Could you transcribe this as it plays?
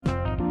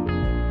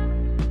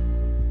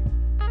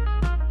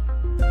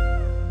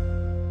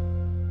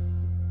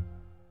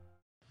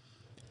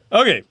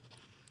Okay,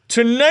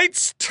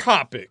 tonight's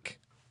topic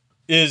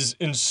is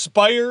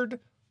inspired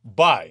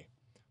by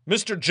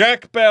Mr.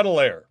 Jack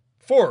Battleair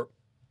for,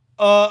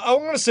 I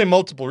want to say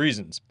multiple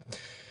reasons,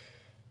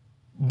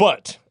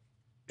 but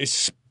a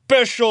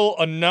special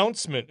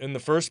announcement in the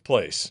first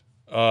place.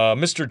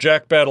 Mr.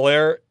 Jack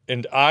Battleair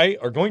and I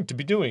are going to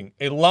be doing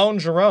a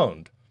lounge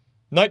around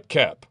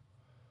Nightcap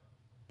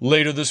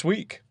later this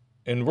week,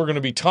 and we're going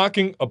to be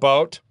talking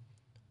about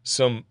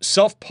some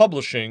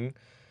self-publishing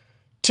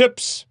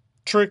tips,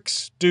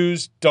 tricks,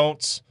 do's,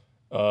 don'ts.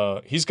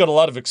 He's got a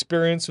lot of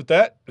experience with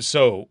that,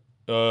 so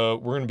we're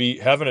going to be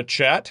having a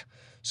chat.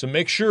 So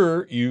make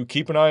sure you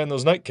keep an eye on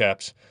those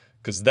nightcaps,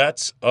 because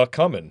that's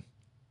a-coming.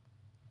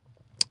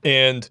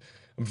 And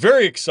I'm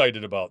very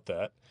excited about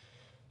that.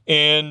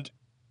 And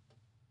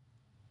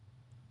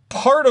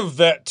part of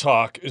that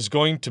talk is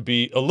going to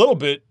be a little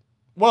bit,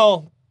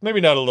 well, maybe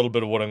not a little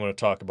bit of what I'm going to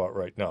talk about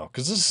right now,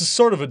 because this is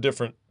sort of a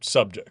different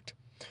subject.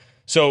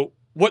 So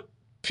what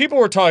people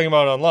were talking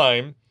about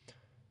online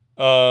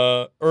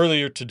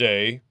earlier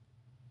today,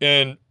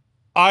 and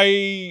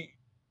I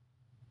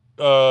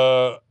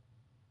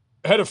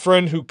had a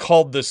friend who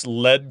called this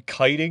lead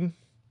kiting.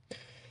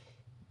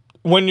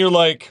 When you're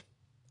like,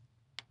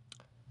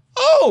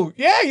 oh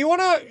yeah, you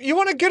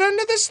wanna get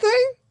into this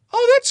thing?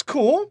 Oh, that's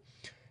cool.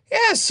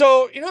 Yeah,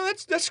 so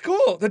that's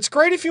cool. That's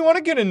great if you want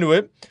to get into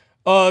it.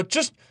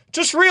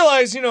 Just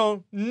realize,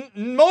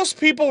 most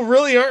people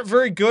really aren't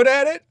very good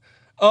at it.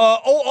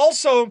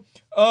 Also,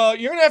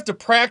 you're gonna have to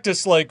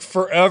practice like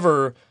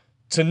forever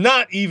to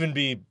not even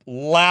be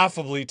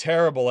laughably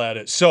terrible at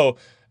it. So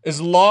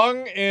as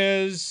long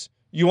as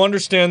you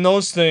understand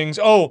those things,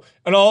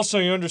 and also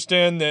you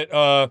understand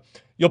that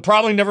you'll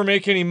probably never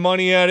make any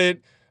money at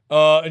it,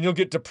 and you'll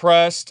get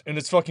depressed, and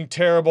it's fucking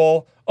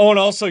terrible. Oh, and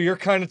also you're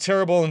kind of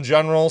terrible in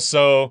general,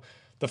 so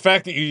the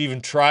fact that you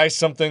even try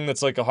something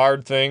that's like a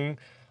hard thing,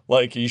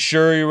 like, are you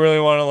sure you really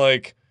want to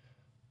like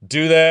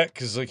do that?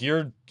 Because like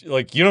you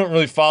don't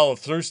really follow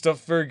through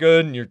stuff very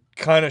good, and you're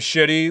kind of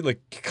shitty, like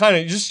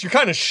you're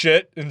kind of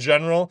shit in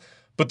general.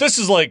 But this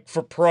is like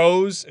for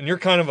pros, and you're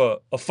kind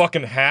of a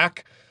fucking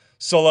hack.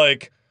 So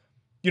like,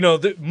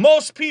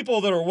 most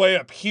people that are way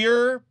up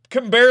here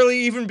can barely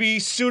even be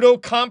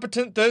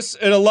pseudo-competent this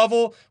at a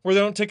level where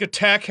they don't take a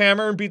tack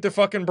hammer and beat their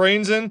fucking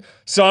brains in.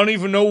 So I don't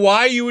even know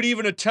why you would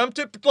even attempt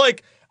it. But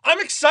like, I'm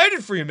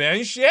excited for you, man.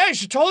 You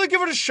should totally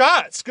give it a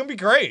shot. It's gonna be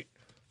great.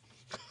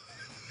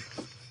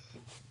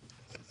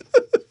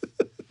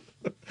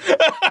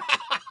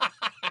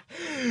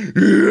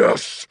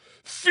 Yes!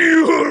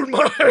 Fuel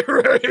my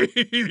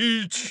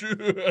rage!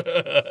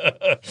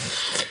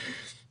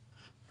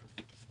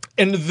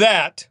 And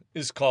that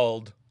is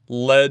called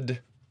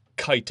lead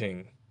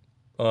kiting.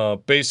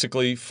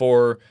 Basically,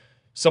 for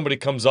somebody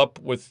comes up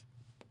with,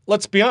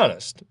 let's be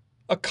honest,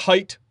 a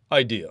kite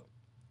idea.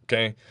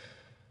 Okay?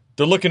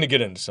 They're looking to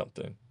get into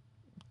something.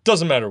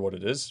 Doesn't matter what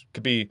it is. It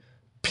could be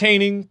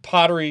painting,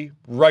 pottery,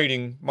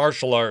 writing,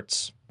 martial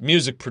arts,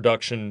 music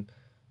production,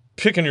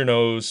 picking your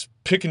nose,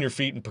 picking your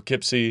feet in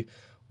Poughkeepsie,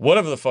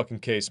 whatever the fucking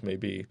case may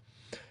be.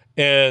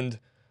 And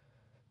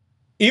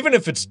even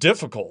if it's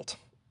difficult,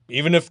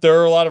 even if there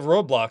are a lot of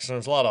roadblocks and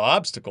there's a lot of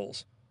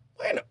obstacles,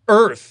 why on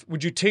earth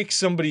would you take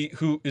somebody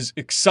who is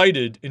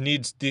excited and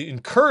needs the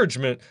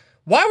encouragement?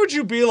 Why would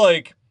you be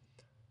like,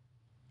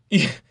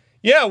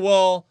 yeah,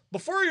 well,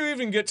 before you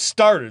even get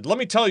started, let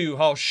me tell you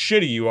how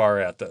shitty you are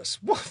at this.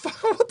 What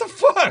the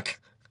fuck?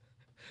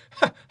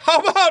 How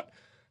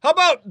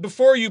about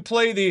before you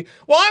play the,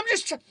 well,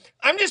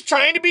 I'm just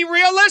trying to be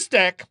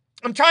realistic.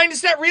 I'm trying to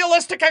set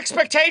realistic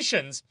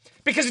expectations.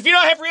 Because if you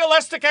don't have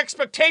realistic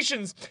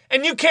expectations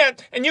and you can't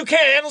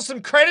handle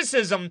some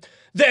criticism,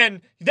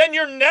 then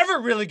you're never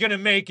really gonna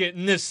make it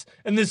in this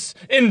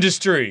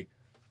industry.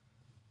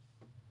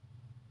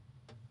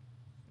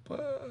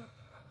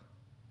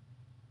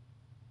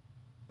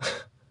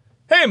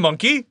 Hey,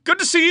 Monkey. Good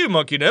to see you,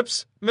 Monkey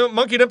Nips.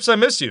 Monkey Nips, I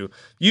miss you.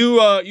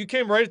 You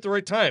came right at the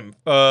right time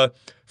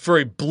for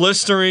a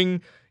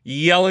blistering,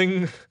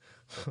 yelling,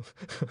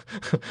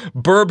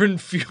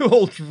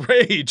 bourbon-fueled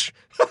rage.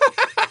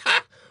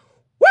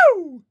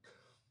 Woo!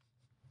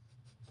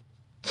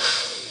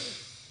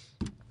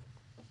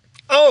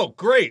 Oh,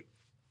 great.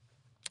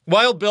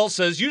 Wild Bill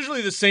says,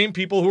 usually the same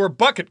people who are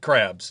bucket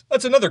crabs.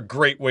 That's another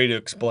great way to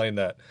explain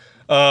that.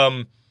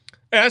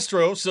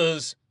 Astro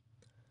says,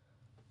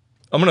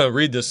 I'm going to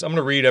read this. I'm going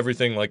to read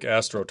everything like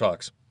Astro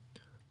talks.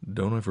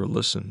 Don't ever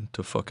listen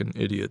to fucking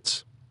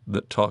idiots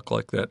that talk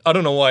like that. I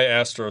don't know why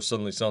Astro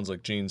suddenly sounds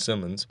like Gene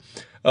Simmons.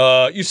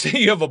 You say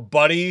you have a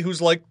buddy who's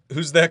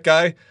that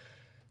guy?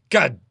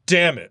 God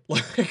damn it.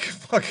 Like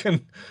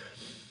fucking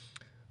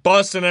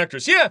Boston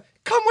actress. Yeah,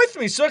 come with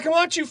me so I can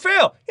watch you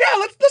fail. Yeah,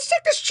 let's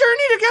take this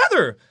journey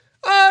together.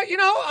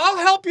 I'll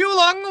help you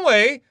along the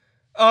way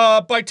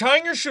by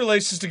tying your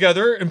shoelaces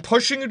together and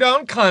pushing you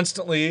down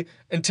constantly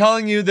and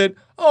telling you that,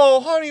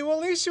 oh, honey,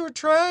 well, at least you were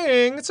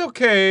trying. It's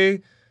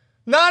okay.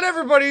 Not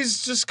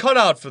everybody's just cut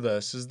out for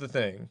this, is the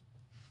thing.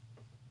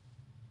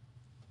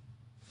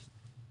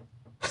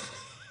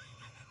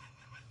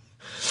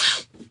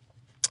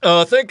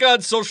 Thank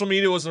God social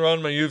media wasn't around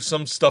in my youth.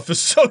 Some stuff is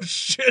so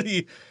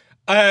shitty.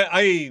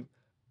 I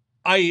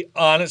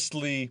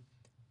honestly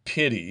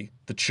pity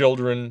the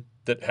children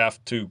that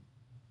have to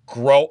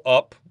grow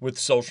up with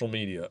social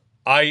media.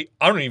 I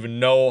don't even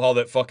know how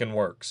that fucking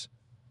works.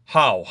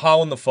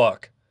 How in the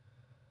fuck?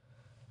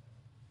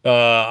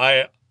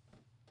 I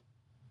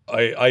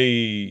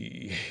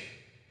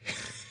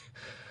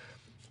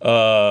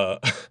Bill,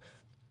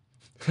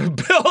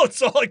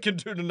 it's all I can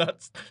do to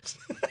not.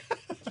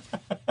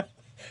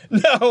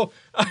 No,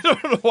 I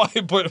don't know why,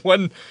 but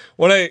when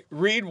I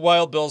read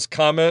Wild Bill's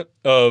comment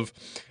of,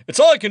 it's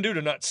all I can do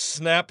to not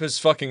snap his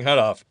fucking head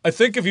off. I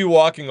think of you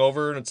walking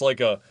over and it's like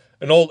an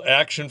old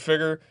action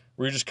figure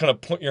where you just kind of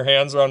put your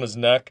hands around his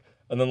neck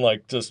and then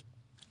like just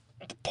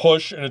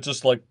push and it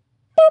just like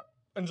boop,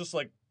 and just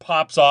like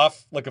pops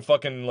off like a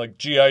fucking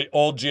like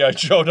old G.I.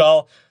 Joe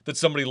doll that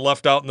somebody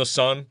left out in the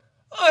sun.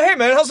 Hey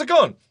man, how's it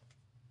going?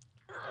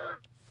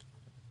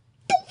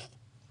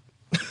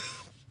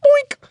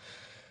 Boink.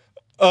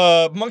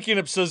 Monkey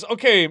Nip says,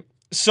 okay,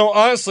 so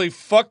honestly,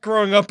 fuck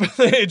growing up at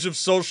the age of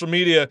social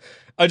media.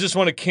 I just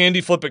want to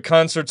candy flip at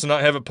concerts and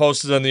not have it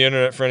posted on the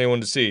internet for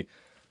anyone to see.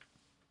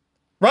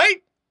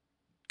 Right?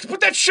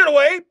 Put that shit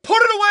away. Put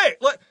it away.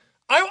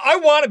 I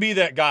want to be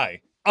that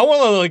guy. I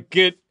want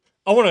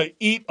to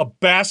eat a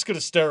basket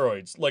of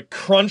steroids, like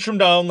crunch them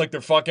down like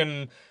they're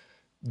fucking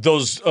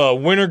those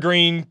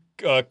wintergreen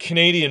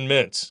Canadian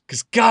mints.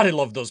 Because God, I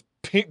love those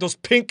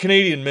pink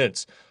Canadian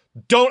mints.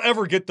 Don't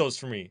ever get those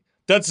for me.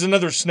 That's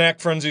another snack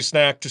frenzy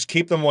snack. Just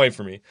keep them away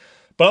from me.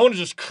 But I want to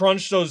just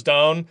crunch those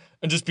down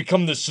and just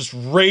become this just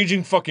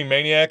raging fucking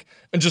maniac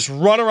and just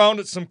run around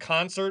at some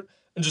concert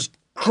and just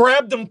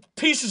grab them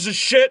pieces of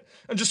shit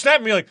and just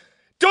snap me like,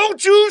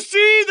 don't you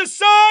see the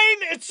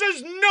sign? It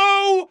says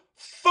no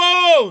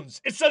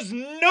phones. It says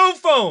no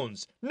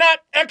phones, not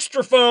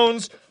extra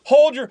phones.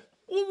 Hold your...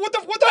 What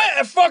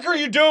the fuck are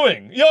you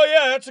doing? Yo,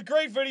 yeah, that's a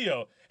great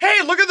video.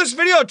 Hey, look at this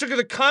video I took at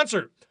the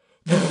concert.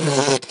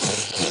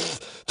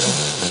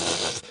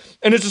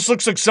 And it just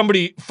looks like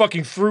somebody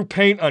fucking threw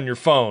paint on your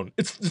phone.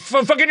 It's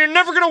fucking, you're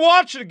never gonna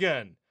watch it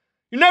again.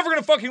 You're never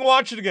gonna fucking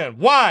watch it again.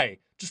 Why?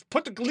 Just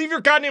leave your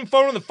goddamn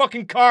phone in the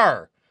fucking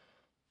car.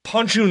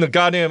 Punch you in the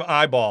goddamn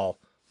eyeball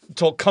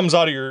until it comes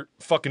out of your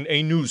fucking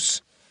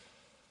anus.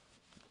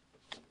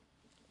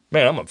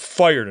 Man, I'm on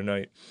fire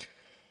tonight.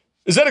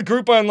 Is that a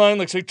group online,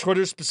 like say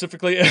Twitter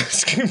specifically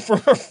asking for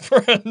a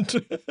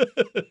friend?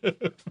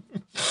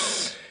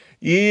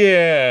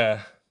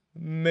 Yeah,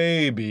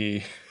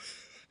 maybe.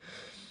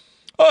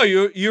 Oh,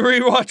 you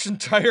rewatch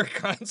entire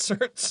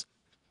concerts?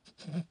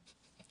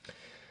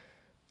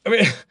 I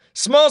mean,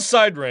 small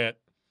side rant.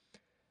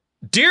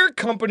 Dear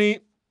company,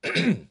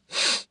 a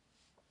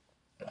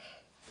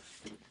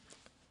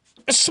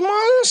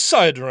small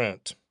side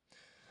rant.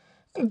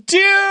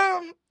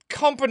 Dear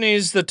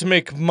companies that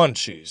make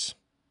munchies.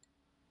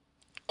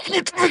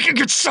 It's making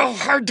it so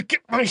hard to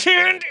get my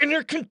hand in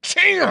your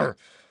container.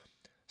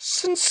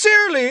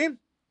 Sincerely,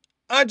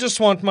 I just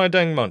want my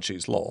dang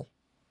munchies, lol.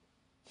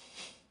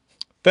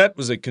 That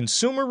was a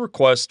consumer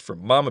request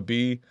from Mama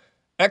B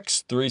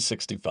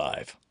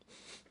X365.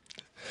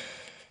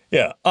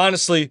 Yeah,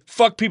 honestly,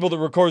 fuck people that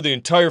record the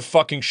entire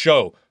fucking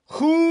show.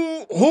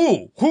 Who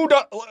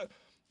do,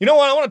 you know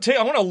what, I want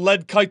to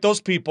lead kite those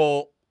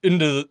people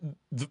into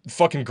the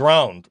fucking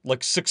ground,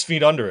 like 6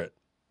 feet under it.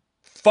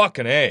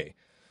 Fucking A.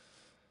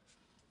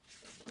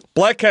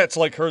 Black Cat's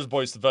like hers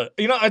voice the best.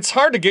 You know, it's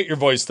hard to get your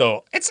voice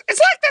though. It's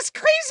like this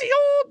crazy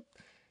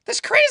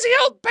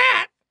old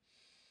bat.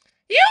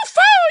 You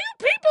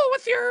people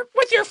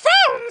with your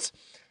phones,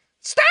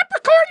 stop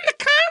recording the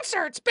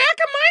concerts. Back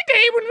in my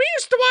day when we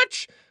used to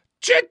watch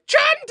John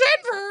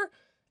Denver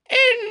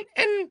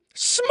and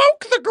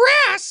smoke the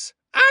grass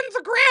on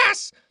the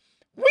grass,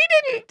 the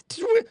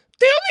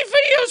only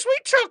videos we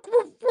took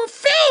were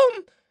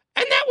film,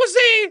 and that was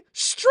a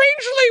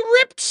strangely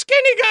ripped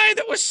skinny guy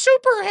that was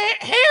super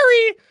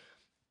hairy,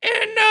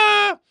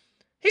 and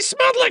he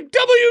smelled like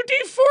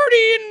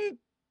WD-40 and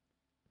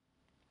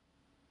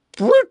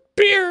root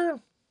beer.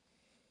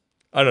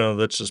 I don't know,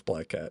 that's just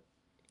Black Cat.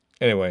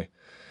 Anyway,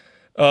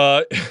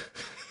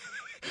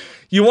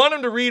 you want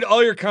him to read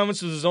all your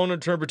comments with his own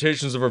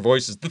interpretations of our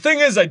voices. The thing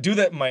is, I do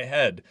that in my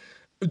head.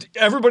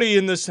 Everybody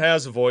in this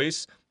has a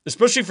voice,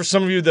 especially for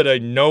some of you that I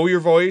know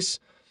your voice.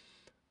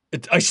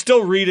 I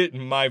still read it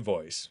in my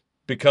voice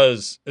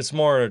because it's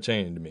more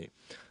entertaining to me.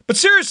 But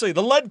seriously,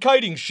 the lead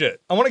kiting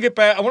shit. I want to get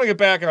back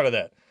out of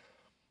that.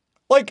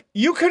 Like,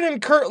 you can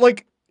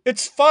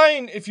it's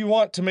fine if you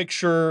want to make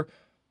sure.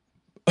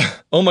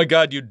 Oh my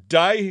God, you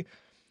die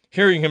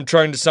hearing him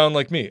trying to sound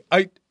like me.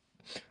 I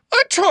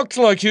talked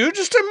like you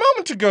just a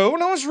moment ago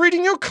when I was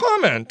reading your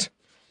comment.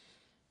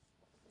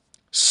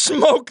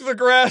 Smoke the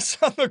grass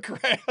on the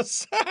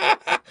grass.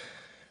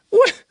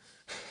 What?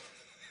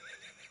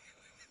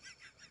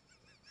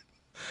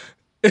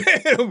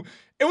 It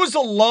was a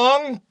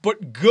long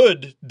but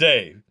good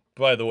day,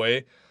 by the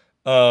way.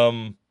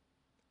 I'm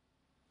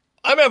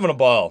having a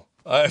ball.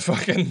 It's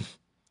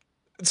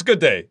a good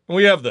day. And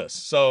we have this,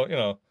 so, you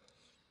know.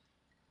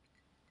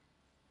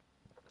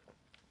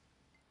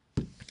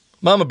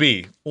 Mama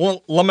B,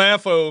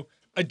 Lamafo,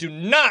 I do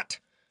not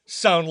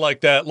sound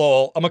like that,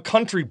 lol. I'm a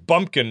country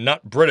bumpkin,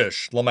 not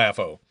British,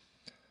 Lamafo.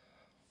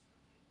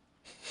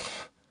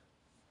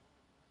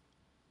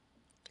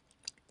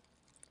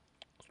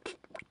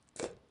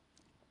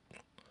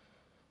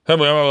 Hey,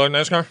 we have a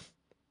NASCAR?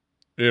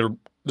 Yeah,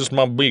 this is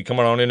Mama B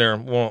coming on in there.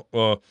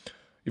 Well,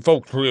 you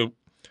folks who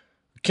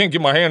can't get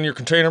my hand in your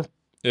container,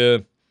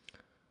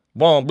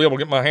 won't be able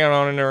to get my hand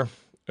on in there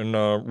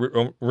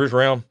and reach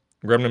around,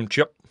 grab them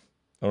chip.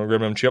 I'm gonna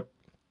grab them chip.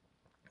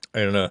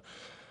 And if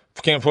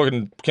I can't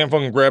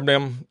fucking grab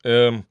them, how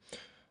am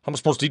I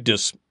supposed to eat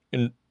this?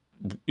 And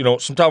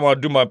sometime when I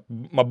do my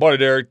buddy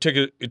there, he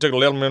take a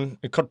lemon,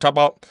 he cut the top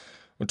out,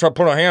 and try to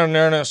put a hand in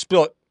there and I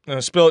spill it and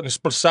put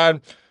it aside.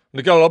 And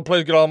they got a little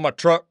place to get all my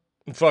truck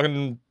and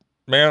fucking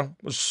man,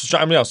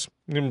 something else.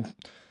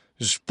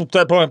 Just put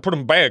that put in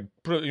a bag,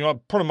 put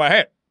in my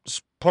hat,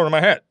 just put it in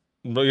my hat,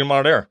 and get them out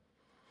of there.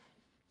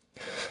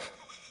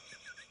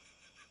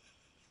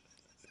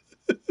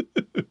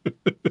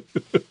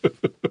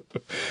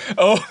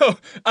 Oh,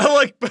 I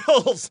like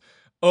bells.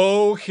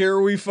 Oh, here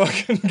we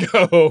fucking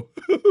go.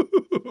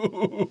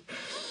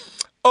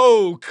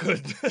 Oh,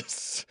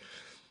 goodness.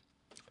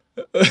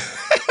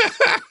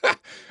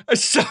 I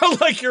sound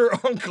like your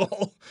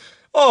uncle.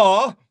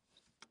 Aw.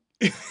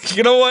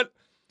 You know what?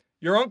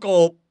 Your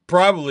uncle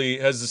probably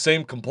has the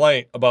same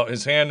complaint about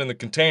his hand in the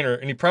container,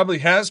 and he probably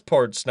has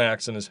poured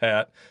snacks in his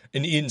hat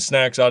and eaten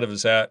snacks out of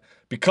his hat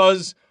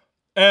because,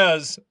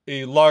 as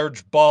a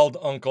large, bald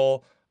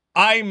uncle,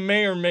 I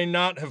may or may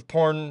not have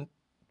porn.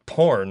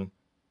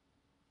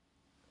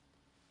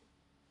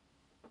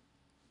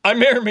 I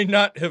may or may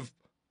not have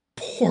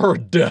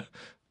poured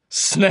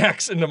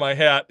snacks into my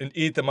hat and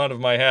eat them out of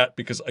my hat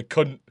because I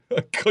couldn't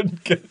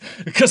get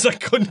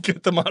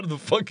them out of the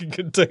fucking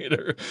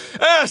container.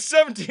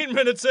 17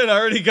 minutes in, I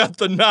already got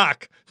the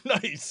knock.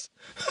 Nice.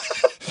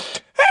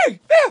 Hey,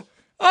 yeah,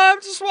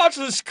 I'm just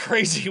watching this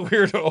crazy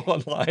weirdo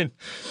online.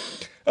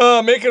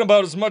 Making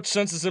about as much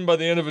sense as him by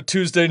the end of a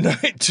Tuesday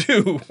night,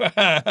 too.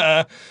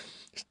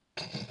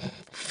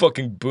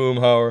 Fucking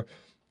Boomhauer.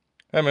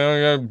 Hey,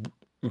 man,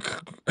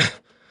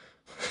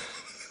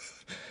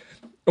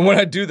 and when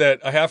I do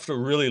that, I have to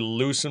really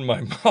loosen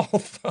my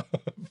mouth.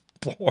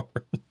 Porn.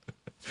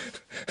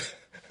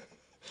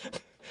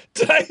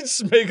 Did I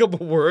just make up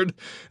a word?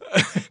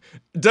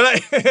 Did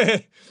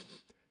I?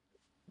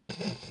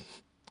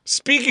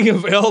 Speaking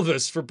of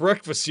Elvis, for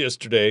breakfast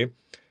yesterday,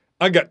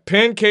 I got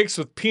pancakes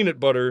with peanut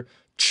butter,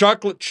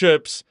 chocolate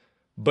chips,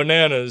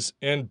 bananas,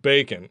 and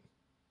bacon.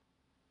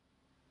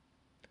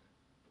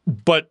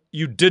 But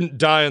you didn't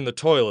die in the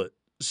toilet,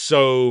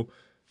 so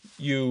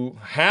you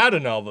had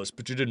an Elvis,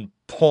 but you didn't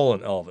pull an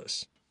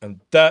Elvis.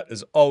 And that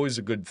is always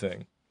a good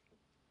thing.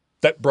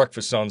 That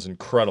breakfast sounds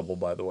incredible,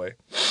 by the way.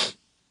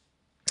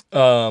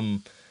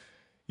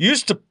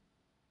 Used to...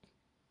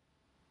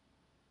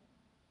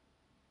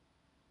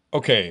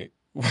 Okay.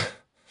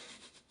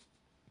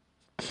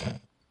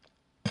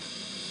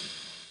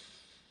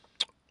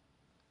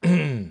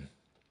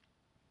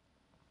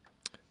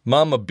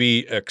 Mama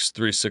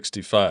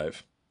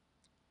BX365.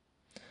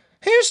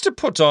 He used to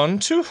put on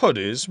 2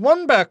 hoodies,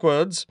 one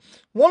backwards,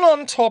 one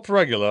on top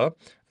regular,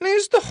 and he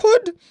used the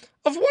hood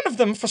of one of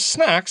them for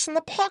snacks and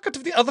the pocket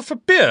of the other for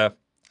beer.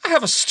 I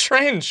have a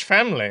strange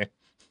family.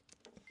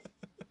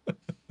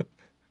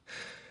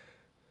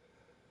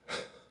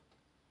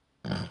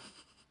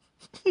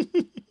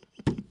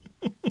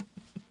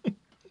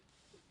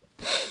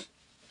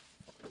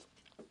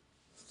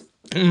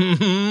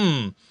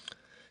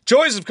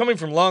 Joys of coming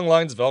from long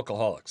lines of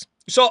alcoholics.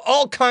 You saw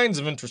all kinds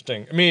of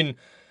interesting. I mean,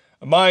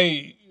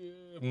 mine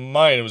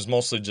was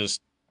mostly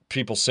just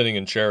people sitting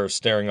in chairs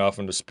staring off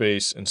into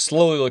space and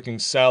slowly looking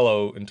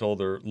sallow until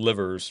their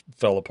livers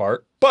fell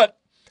apart. But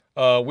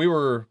we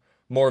were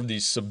more of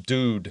these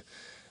subdued,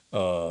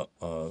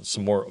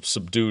 some more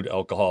subdued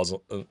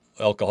alcoholism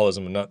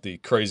and not the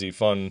crazy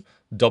fun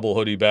double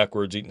hoodie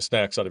backwards eating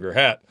snacks out of your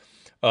hat.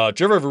 Do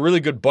you ever have a really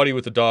good buddy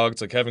with a dog?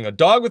 It's like having a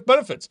dog with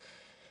benefits.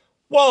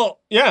 Well,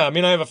 yeah, I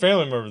mean, I have a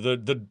family member.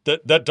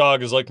 That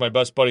dog is like my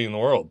best buddy in the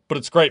world. But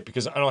it's great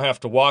because I don't have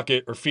to walk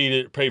it or feed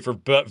it or pay for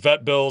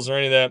vet bills or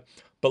any of that.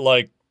 But,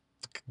 like,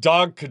 the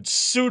dog could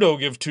pseudo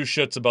give 2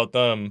 shits about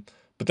them.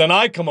 But then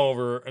I come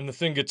over and the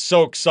thing gets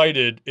so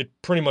excited, it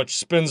pretty much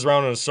spins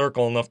around in a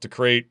circle enough to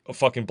create a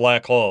fucking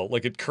black hole.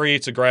 Like, it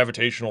creates a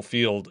gravitational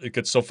field. It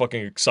gets so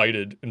fucking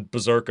excited and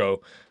berserko.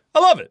 I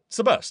love it. It's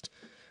the best.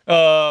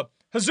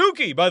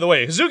 Hazuki, by the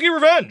way. Hazuki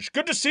Revenge.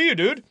 Good to see you,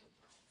 dude.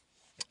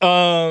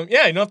 Yeah,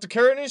 you don't have to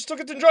carry it and you still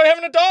get to enjoy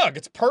having a dog.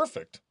 It's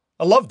perfect.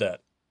 I love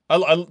that. I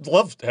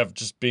love to have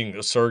just being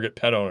a surrogate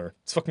pet owner.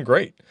 It's fucking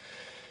great.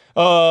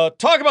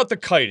 Talk about the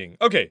kiting.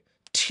 Okay.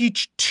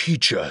 Teach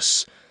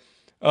us.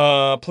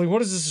 Play,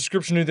 what is this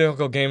description of the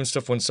alcohol game and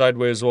stuff went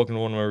sideways? Welcome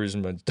to one more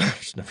reason, but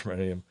there's never met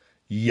him.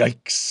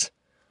 Yikes.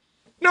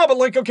 No, but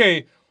like,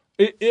 okay,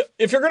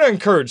 if you're going to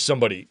encourage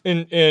somebody,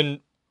 and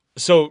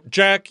so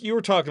Jack, you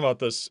were talking about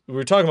this. We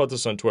were talking about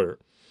this on Twitter.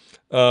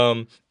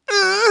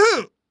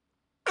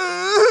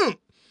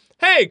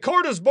 Hey,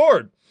 Corda's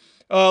bored.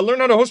 learn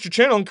how to host your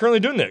channel. I'm currently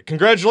doing that.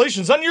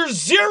 Congratulations on your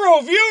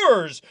 0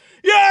 viewers.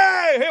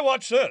 Yay! Hey,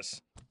 watch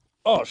this.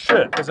 Oh,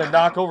 shit. As I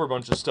knock over a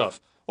bunch of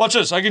stuff. Watch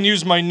this. I can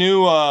use my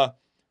new,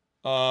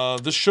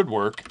 this should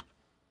work.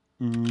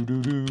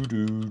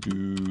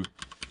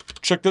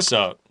 Check this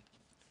out.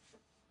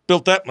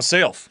 Built that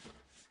myself.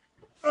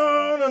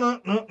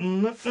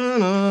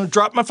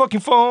 Drop my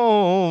fucking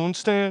phone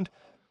stand.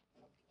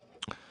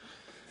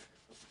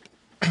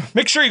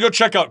 Make sure you go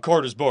check out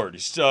Corda's board.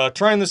 He's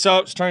trying this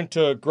out. He's trying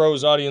to grow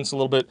his audience a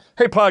little bit.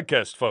 Hey,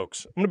 podcast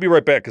folks. I'm going to be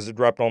right back because I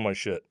dropped all my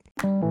shit.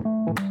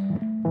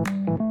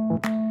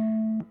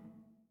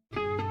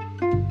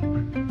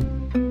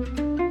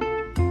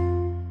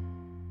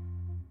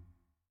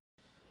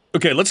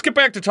 Okay, let's get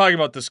back to talking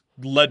about this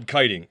lead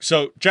kiting.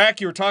 So,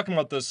 Jack, you were talking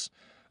about this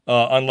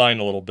online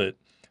a little bit.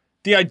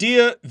 The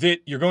idea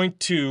that you're going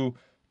to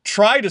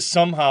try to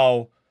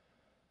somehow,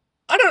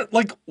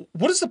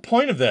 what is the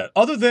point of that?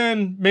 Other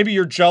than maybe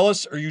you're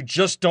jealous or you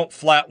just don't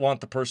flat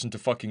want the person to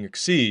fucking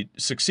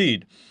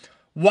succeed.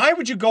 Why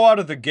would you go out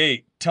of the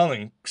gate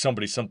telling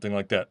somebody something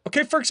like that?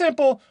 Okay, for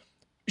example,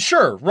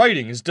 sure,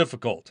 writing is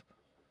difficult.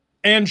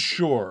 And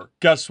sure,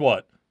 guess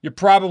what? You're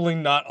probably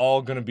not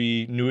all going to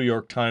be New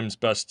York Times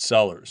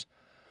bestsellers.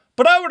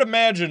 But I would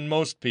imagine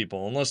most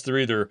people, unless they're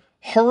either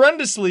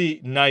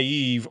horrendously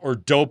naive or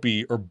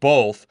dopey or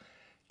both,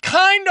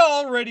 kind of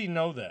already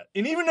know that.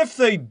 And even if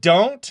they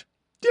don't,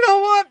 you know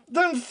what?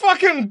 Then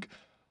fucking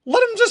let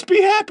them just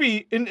be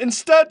happy. And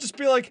instead, just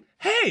be like,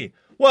 hey,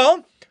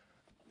 well,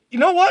 you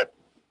know what?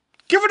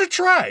 Give it a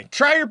try.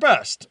 Try your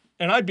best.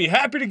 And I'd be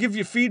happy to give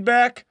you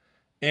feedback.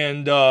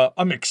 And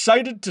I'm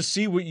excited to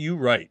see what you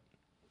write.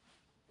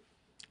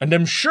 And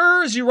I'm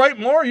sure as you write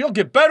more, you'll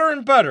get better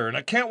and better. And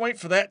I can't wait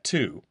for that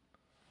too.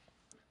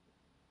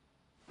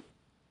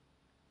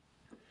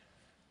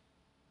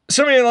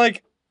 So, I mean,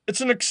 like, it's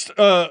an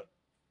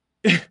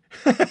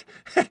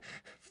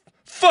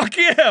fuck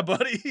yeah,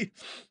 buddy.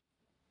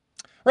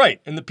 Right.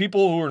 And the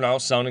people who are now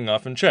sounding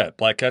off in chat,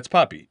 Black Cat's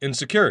Poppy,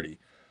 insecurity,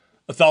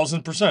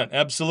 1,000%,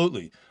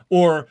 absolutely.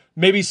 Or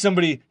maybe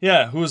somebody,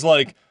 who was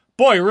like,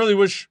 boy, I really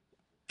wish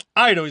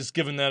I'd always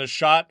given that a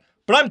shot,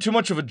 but I'm too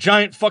much of a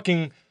giant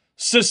fucking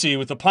sissy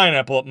with a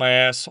pineapple up my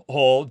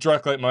asshole,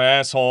 directly at my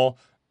asshole,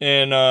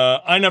 and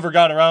I never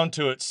got around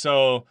to it,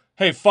 so,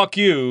 hey, fuck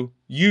you.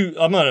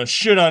 I'm gonna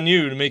shit on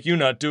you to make you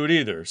not do it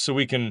either, so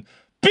we can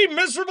be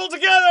miserable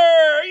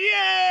together!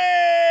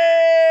 Yay!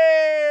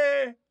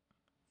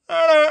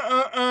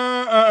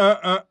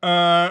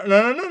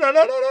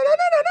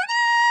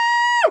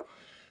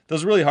 That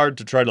was really hard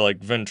to try to, like,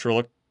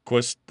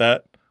 ventriloquist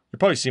that. You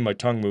probably see my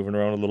tongue moving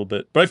around a little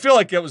bit, but I feel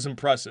like that was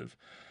impressive.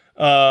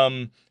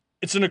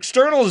 It's an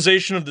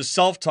externalization of the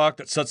self-talk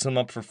that sets them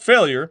up for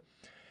failure.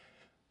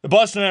 The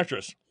Boston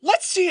actress.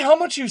 Let's see how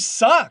much you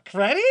suck.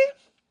 Ready?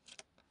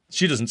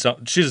 She doesn't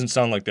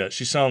sound like that.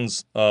 She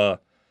sounds, I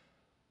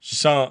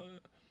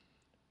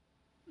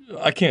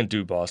can't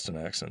do Boston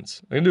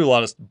accents. I can do a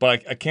lot of,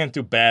 but I can't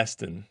do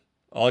Boston.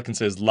 All I can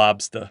say is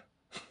lobster.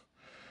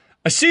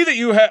 I see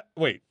you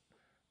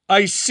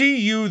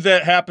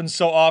that happens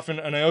so often,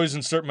 and I always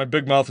insert my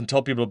big mouth and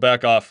tell people to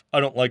back off. I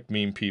don't like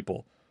mean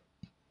people.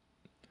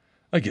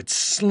 I get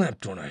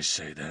slapped when I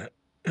say that.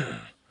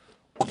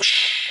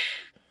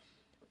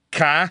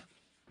 Ka?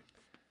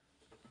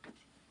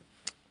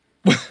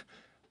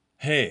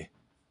 Hey.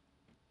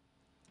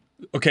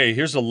 Okay,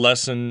 here's a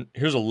lesson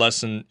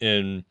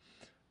in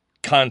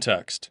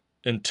context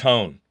and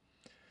tone.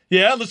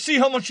 Yeah, let's see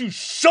how much you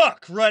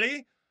suck.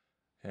 Ready?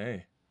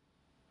 Hey.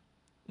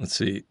 Let's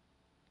see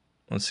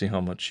how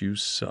much you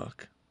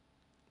suck.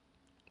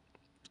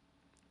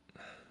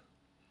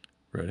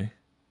 Ready?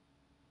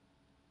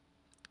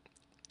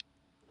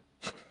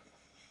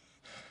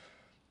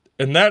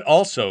 And that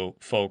also,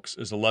 folks,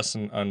 is a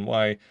lesson on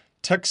why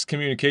text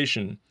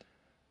communication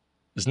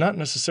is not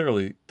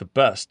necessarily the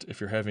best if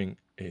you're having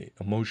a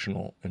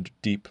emotional and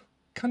deep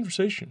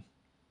conversation.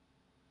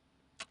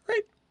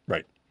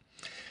 Right.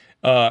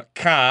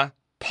 Ka,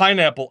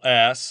 pineapple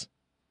ass,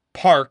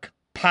 park,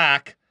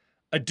 pack.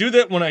 I do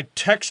that when I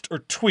text or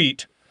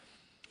tweet.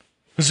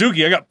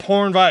 Hazuki, I got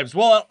porn vibes.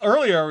 Well,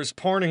 earlier I was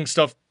porning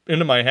stuff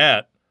into my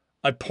hat.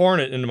 I porn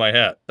it into my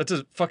hat. That's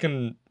a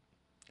fucking...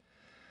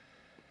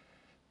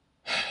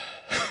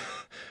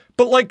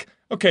 But like,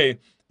 okay,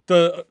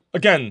 the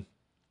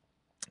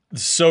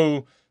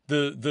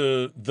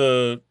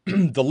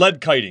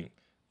lead kiting,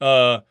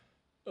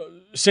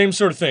 same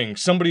sort of thing.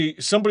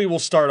 Somebody will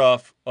start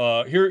off,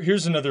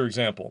 here's another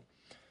example.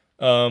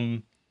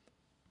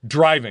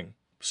 Driving.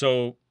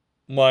 So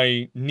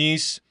my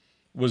niece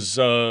was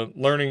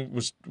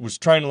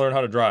trying to learn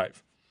how to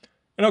drive.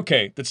 And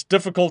okay, that's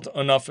difficult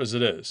enough as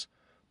it is.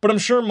 But I'm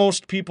sure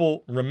most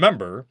people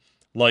remember,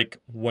 like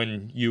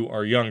when you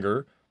are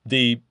younger,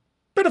 the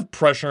bit of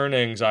pressure and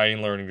anxiety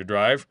in learning to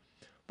drive.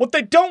 What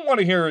they don't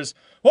want to hear is,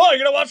 well,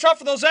 you gotta watch out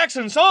for those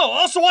accidents. Oh,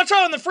 also watch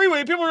out on the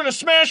freeway. People are gonna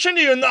smash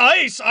into you in the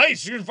ice.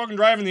 You're gonna fucking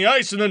drive in the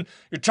ice, and then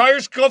your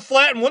tires go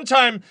flat. And one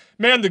time,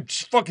 man, the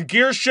fucking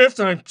gears shift,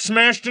 and I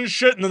smashed into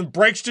shit, and then the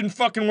brakes didn't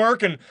fucking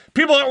work, and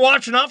people aren't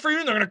watching out for you,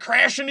 and they're gonna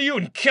crash into you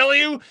and kill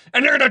you,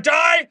 and they're gonna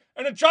die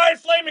in a giant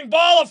flaming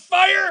ball of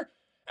fire,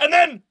 and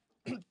then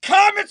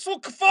comets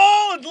will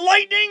fall, and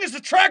lightning is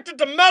attracted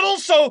to metal,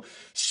 so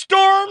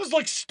storms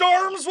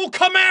will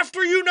come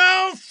after you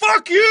now.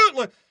 Fuck you!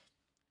 Like,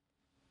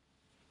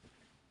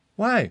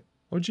 why?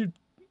 Why'd you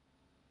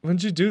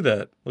do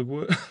that? Like,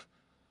 what?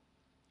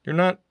 You're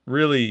not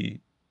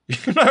really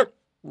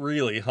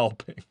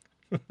helping.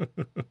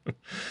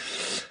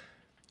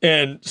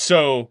 And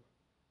so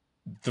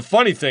the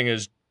funny thing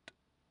is,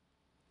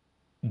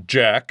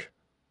 Jack,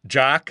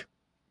 can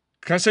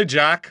I say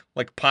Jack?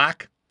 Like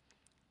Pac?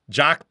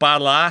 Jack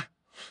Bala?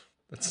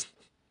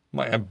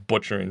 I'm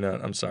butchering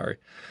that. I'm sorry.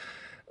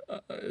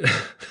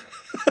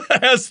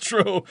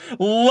 Astro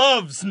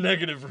loves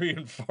negative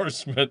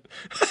reinforcement.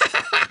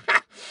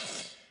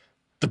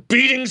 The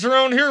beatings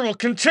around here will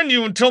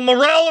continue until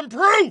morale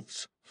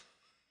improves.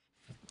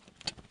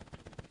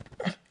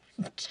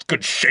 It's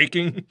good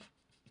shaking.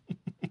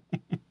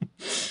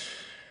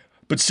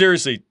 But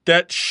seriously,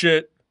 that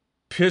shit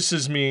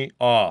pisses me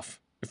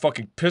off. It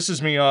fucking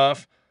pisses me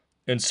off.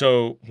 And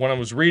so when I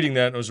was reading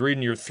that, and I was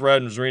reading your thread,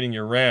 and I was reading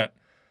your rant,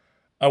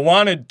 I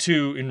wanted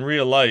to, in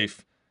real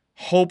life,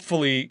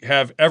 hopefully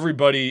have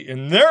everybody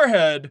in their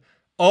head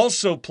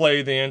also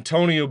play the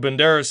Antonio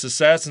Banderas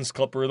Assassin's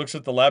clip where he looks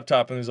at the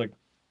laptop and he's like,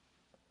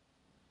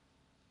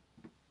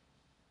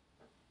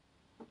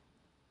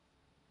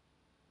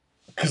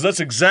 because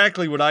that's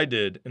exactly what I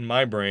did in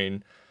my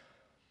brain.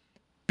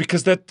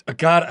 Because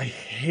God, I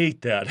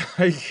hate that.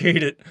 I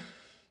hate it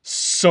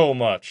so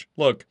much.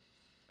 Look,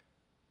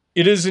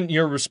 it isn't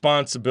your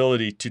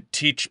responsibility to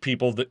teach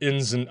people the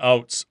ins and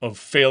outs of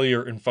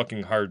failure and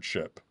fucking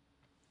hardship.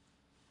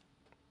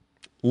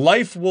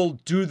 Life will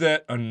do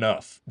that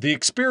enough. The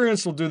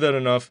experience will do that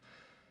enough.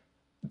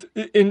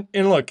 And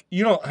look,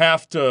 you don't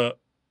have to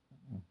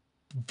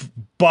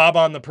bob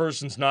on the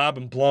person's knob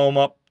and blow them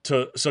up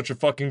to such a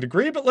fucking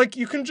degree, but like,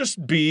 you can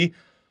just be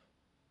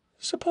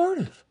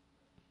supportive.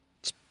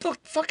 It's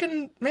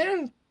fucking,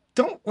 man,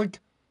 don't like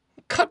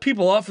cut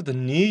people off at the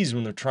knees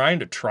when they're trying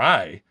to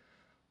try.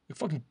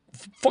 Like,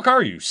 fuck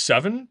are you,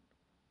 7?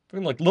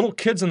 Fucking like little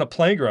kids on the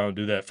playground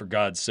do that, for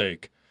God's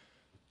sake.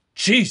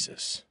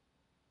 Jesus.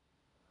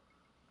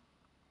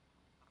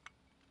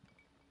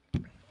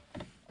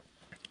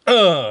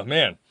 Oh,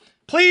 man.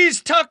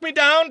 Please tuck me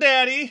down,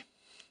 Daddy.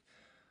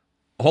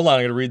 Hold on,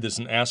 I gotta read this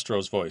in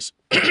Astro's voice.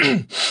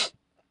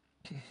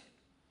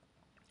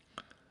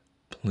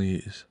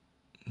 Please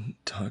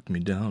tuck me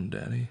down,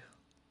 Daddy.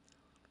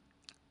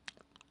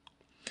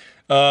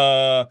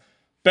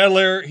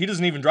 Battler, he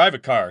doesn't even drive a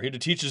car. He had to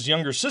teach his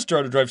younger sister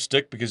how to drive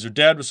stick because her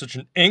dad was such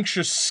an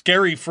anxious,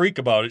 scary freak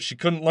about it, she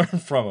couldn't learn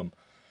from him.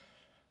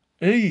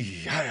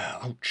 Hey,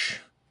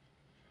 ouch.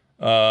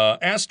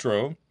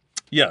 Astro,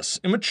 yes,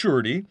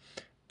 immaturity.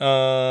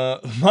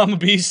 Mama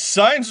B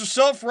signs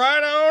herself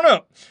right on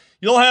up.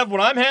 You'll have what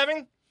I'm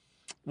having?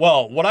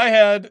 Well, what I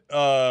had,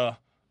 I'm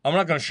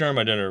not going to share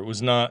my dinner.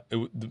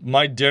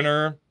 My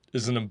dinner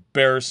is an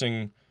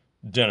embarrassing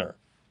dinner.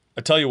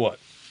 I tell you what,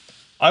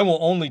 I will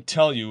only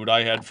tell you what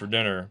I had for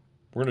dinner.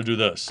 We're going to do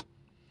this.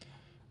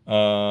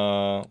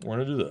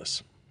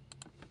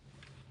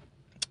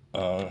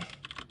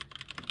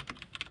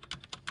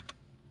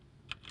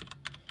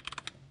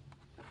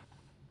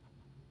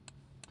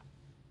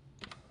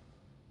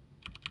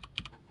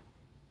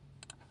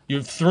 You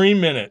have 3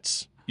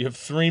 minutes. You have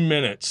 3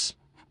 minutes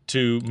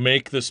to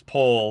make this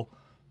poll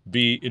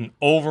be an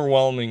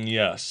overwhelming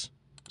yes.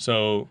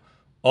 So,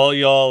 all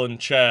y'all in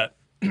chat,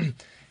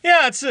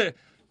 yeah,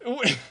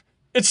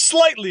 it's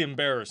slightly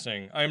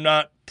embarrassing. I'm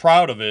not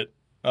proud of it.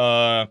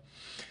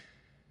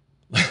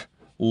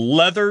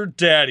 Leather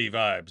daddy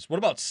vibes. What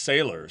about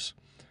sailors?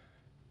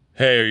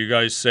 Hey, are you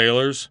guys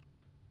sailors?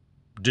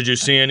 Did you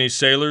see any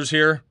sailors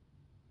here?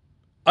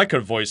 I could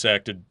have voice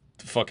acted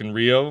fucking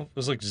Rio.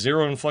 There's like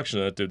zero inflection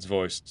in that dude's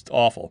voice. It's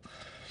awful.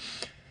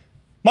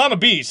 Mama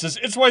B says,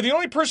 it's why the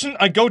only person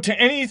I go to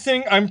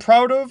anything I'm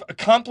proud of,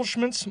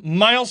 accomplishments,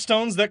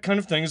 milestones, that kind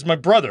of thing, is my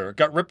brother.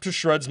 Got ripped to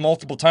shreds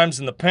multiple times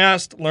in the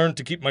past, learned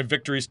to keep my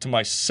victories to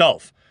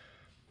myself.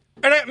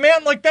 And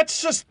man, like,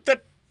 that's just,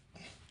 that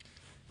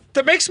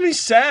makes me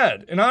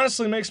sad. And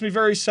honestly makes me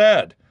very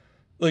sad.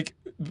 Like,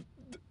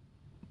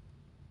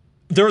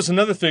 there was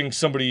another thing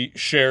somebody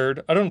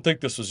shared. I don't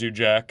think this was you,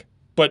 Jack.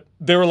 But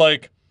they were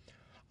like,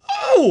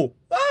 oh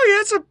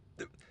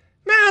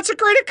yeah, it's a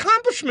great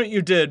accomplishment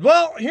you did.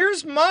 Well,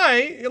 here's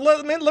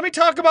let me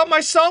talk about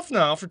myself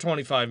now for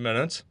 25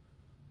 minutes.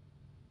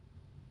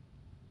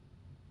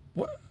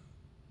 What?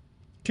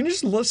 Can you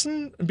just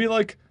listen and be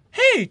like,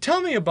 hey,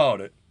 tell me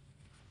about it.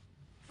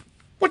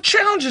 What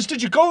challenges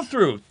did you go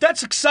through?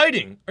 That's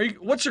exciting.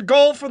 What's your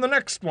goal for the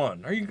next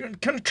one? Are you going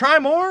to try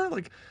more?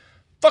 Like,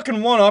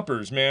 fucking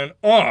one-uppers, man.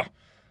 Ugh.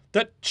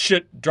 that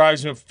shit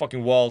drives me up a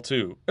fucking wall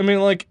too. I mean,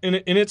 like, and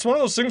it's one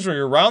of those things where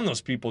you're around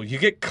those people, you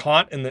get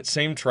caught in that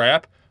same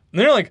trap, and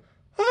they're like,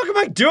 what the fuck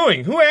am I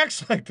doing? Who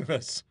acts like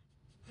this?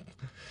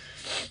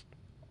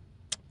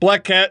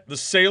 Black Cat, the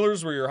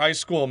sailors were your high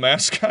school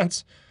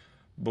mascots.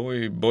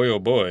 Boy, oh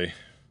boy.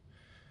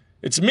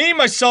 It's me,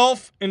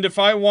 myself, and if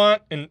I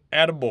want, an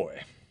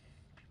attaboy.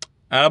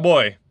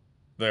 Attaboy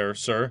there,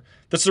 sir.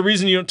 That's the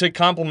reason you don't take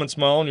compliments,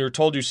 Mo, and you're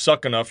told you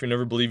suck enough, you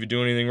never believe you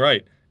do anything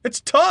right. It's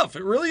tough.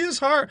 It really is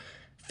hard.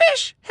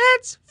 Fish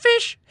heads,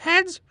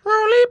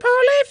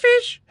 roly-poly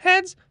fish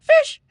heads,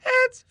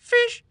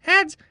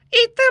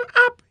 eat them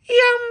up,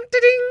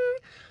 yum-da-ding.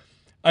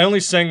 I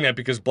only sang that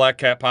because Black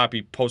Cat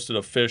Poppy posted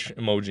a fish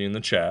emoji in the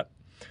chat.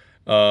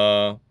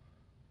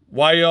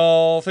 Why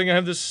y'all think I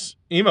have this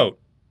emote?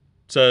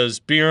 It says,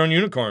 be your own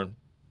unicorn.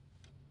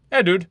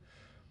 Yeah, dude.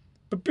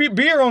 But be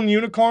your own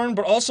unicorn,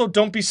 but also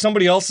don't be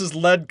somebody else's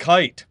lead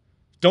kite.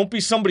 Don't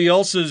be somebody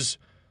else's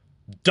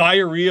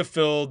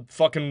diarrhea-filled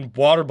fucking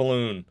water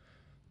balloon.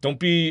 Don't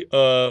be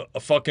a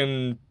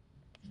fucking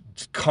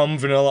cum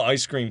vanilla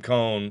ice cream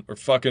cone or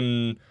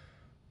fucking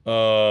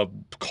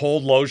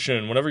cold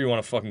lotion, whatever you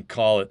want to fucking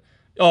call it.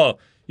 Oh,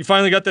 you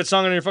finally got that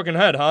song in your fucking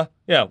head, huh?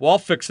 Yeah, well, I'll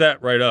fix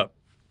that right up.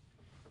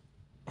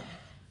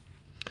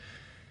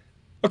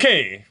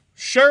 Okay,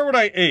 share what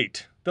I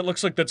ate. That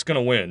looks like that's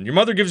gonna win. Your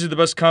mother gives you the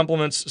best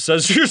compliments,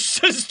 says your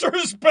sister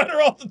is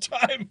better all the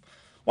time.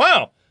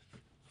 Wow.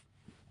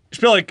 You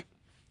feel like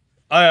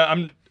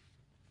I'm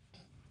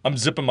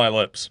zipping my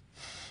lips.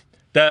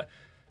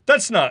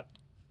 That's not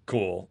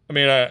cool. I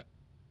mean,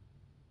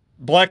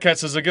 Black Cat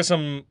says, I guess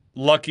I'm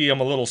lucky I'm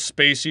a little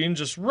spacey and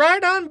just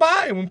ride on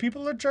by when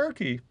people are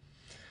jerky.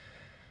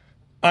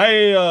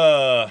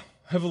 I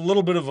have a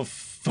little bit of a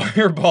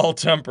fireball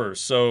temper,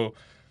 so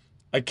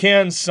I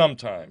can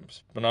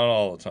sometimes, but not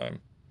all the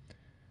time.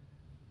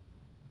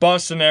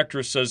 Boston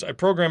actress says, I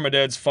program my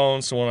dad's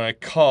phone so when I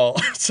call,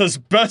 it says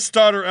best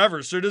daughter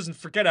ever, so he doesn't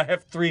forget I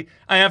have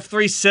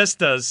three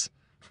sisters.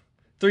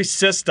 3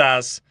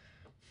 sisters.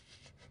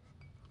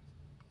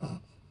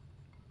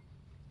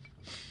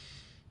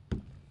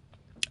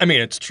 I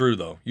mean, it's true,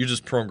 though. You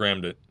just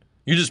programmed it.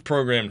 You just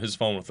programmed his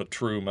phone with a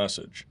true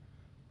message.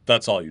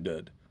 That's all you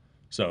did.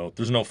 So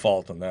there's no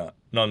fault in that.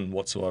 None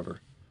whatsoever.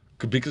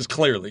 Because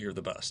clearly you're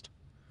the best.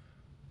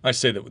 I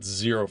say that with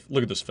zero...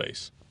 Look at this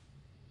face.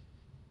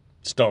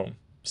 Stone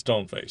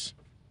face.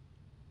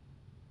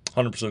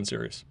 100%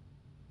 serious.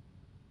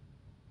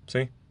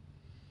 See?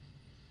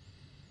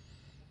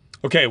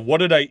 Okay, what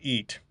did I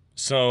eat?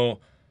 So,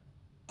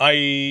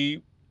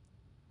 I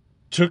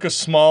took a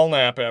small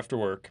nap after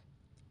work,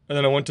 and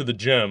then I went to the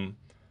gym,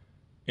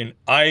 and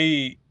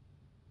I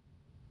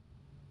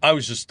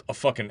was just a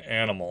fucking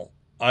animal.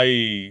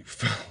 I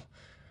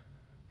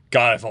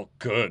felt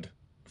good.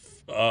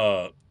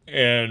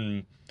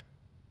 And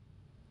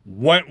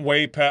went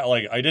way past,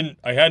 like, a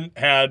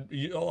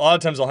lot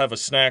of times I'll have a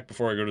snack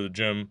before I go to the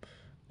gym.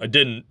 I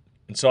didn't,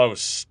 and so I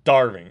was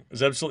starving. I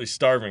was absolutely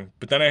starving.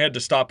 But then I had to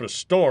stop at a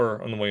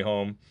store on the way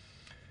home,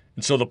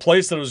 and so the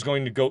place that I was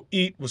going to go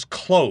eat was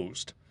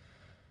closed.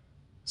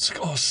 It's like,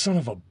 oh, son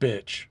of a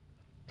bitch.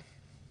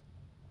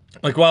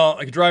 Like, well,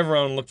 I could drive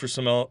around and look for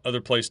some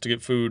other place to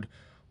get food,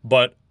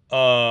 but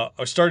I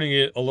was starting to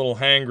get a little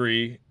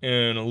hangry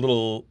and a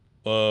little,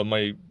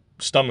 my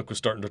stomach was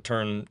starting to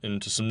turn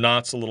into some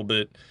knots a little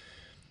bit.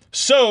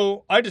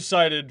 So I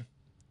decided,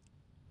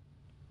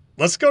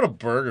 let's go to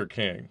Burger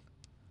King.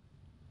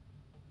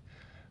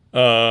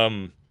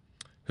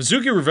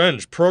 Hazuki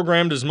Revenge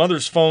programmed his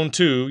mother's phone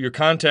too. Your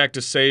contact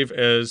is saved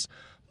as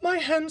my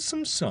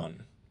handsome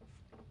son.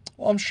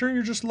 Well, I'm sure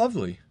you're just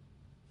lovely.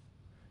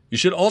 You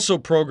should also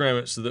program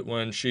it so that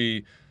when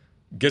she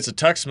gets a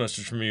text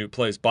message from you, it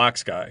plays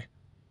Box Guy.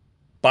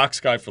 Box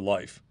Guy for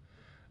life.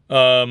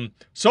 So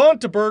on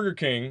to Burger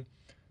King.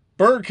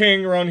 Burger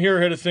King around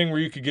here had a thing where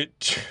you could get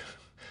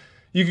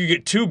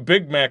 2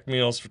 Big Mac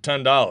meals for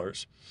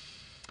 $10.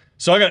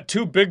 So I got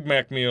 2 Big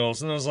Mac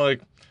meals, and I was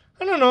like,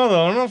 I don't know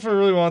though. I don't know if I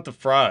really want the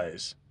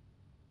fries.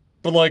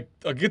 But like,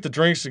 I'll get the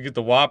drinks to get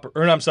the Whopper.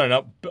 Or no, I'm sorry,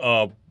 not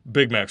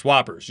Big Macs,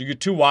 Whoppers. You get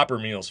 2 Whopper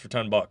meals for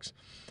 $10.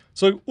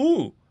 So like,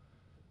 ooh.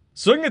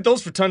 So I can get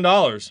those for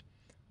 $10.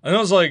 And I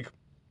was like,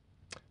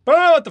 but I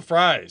don't know about the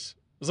fries. I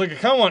was like, I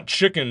kind of want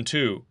chicken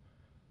too.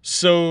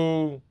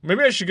 So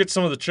maybe I should get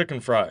some of the chicken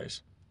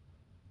fries.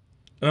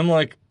 And I'm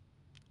like,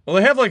 well,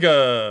 they have like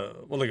a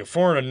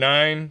 4 and a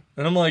 9.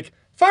 And I'm like,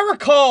 if I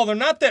recall, they're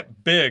not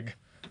that big.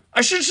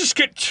 I should just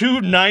get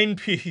 2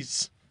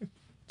 9-piece.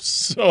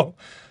 So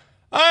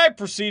I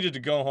proceeded to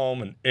go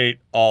home and ate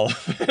all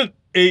of it.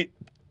 Ate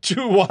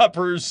 2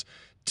 Whoppers,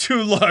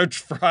 2 large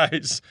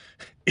fries,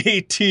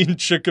 18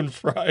 chicken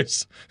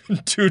fries,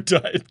 and 2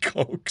 Diet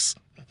Cokes.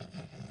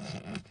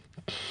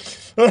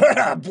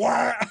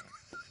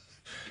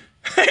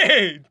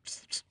 Hey!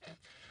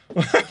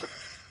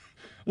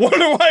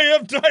 Wonder why you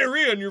have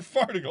diarrhea and you're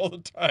farting all the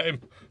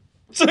time.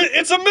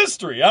 It's a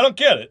mystery. I don't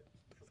get it.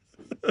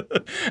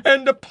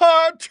 And a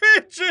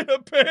partridge in a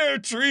pear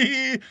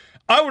tree.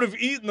 I would have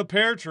eaten the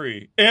pear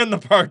tree and the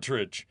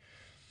partridge.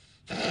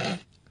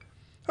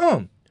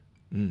 Oh,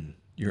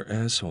 your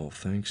asshole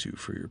thanks you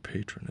for your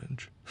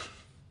patronage.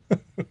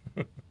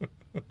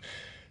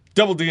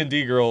 Double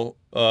D&D girl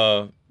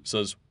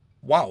says,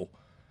 wow.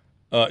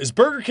 Is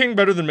Burger King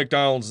better than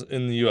McDonald's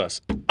in the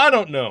U.S.? I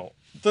don't know.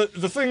 The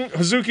thing,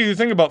 Hazuki, the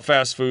thing about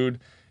fast food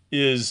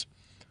is,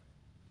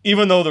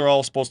 even though they're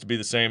all supposed to be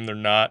the same, they're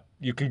not.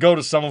 You can go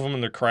to some of them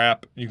and they're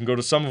crap. You can go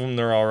to some of them,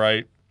 they're all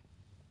right.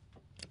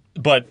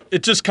 But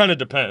it just kind of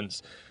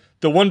depends.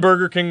 The one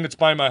Burger King that's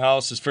by my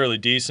house is fairly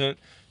decent.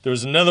 There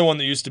was another one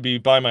that used to be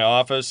by my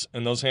office,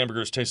 and those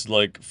hamburgers tasted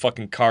like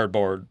fucking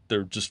cardboard.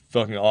 They're just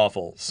fucking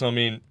awful. So, I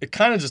mean, it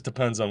kind of just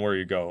depends on where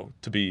you go,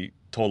 to be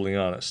totally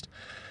honest.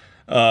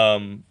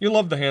 You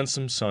love the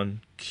handsome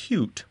son.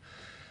 Cute.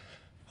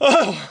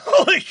 Oh,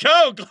 holy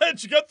cow,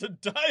 glad you got the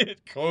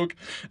Diet Coke.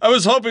 I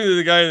was hoping that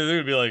the guy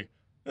would be like,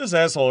 this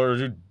asshole or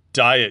do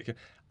Diet.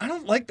 I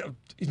don't like the,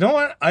 you know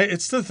what?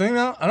 It's the thing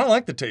though, I don't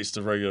like the taste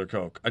of regular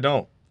Coke. I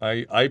don't.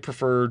 I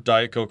prefer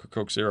Diet Coke or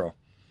Coke Zero.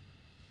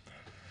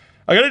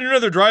 I gotta do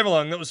another drive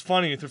along. That was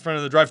funny at the front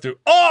of the drive-thru.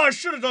 Oh, I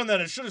should have done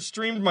that. I should have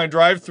streamed my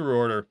drive-thru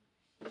order.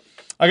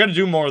 I gotta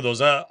do more of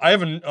those. I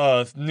have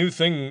a new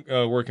thing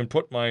where I can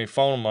put my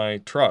phone in my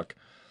truck.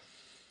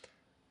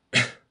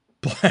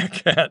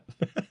 Black hat.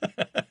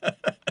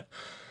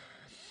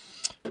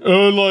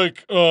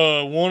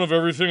 One of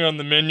everything on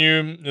the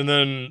menu, and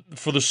then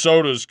for the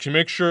sodas, can you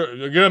make sure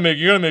you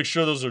gotta make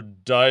sure those are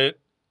diet.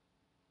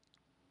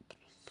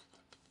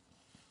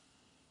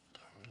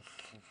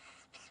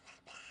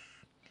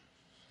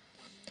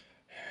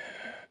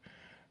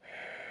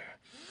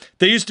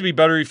 They used to be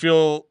better. You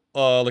feel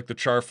like the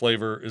char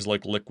flavor is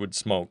like liquid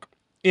smoke.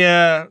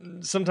 Yeah,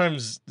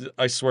 sometimes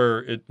I swear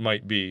it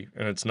might be,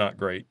 and it's not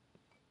great.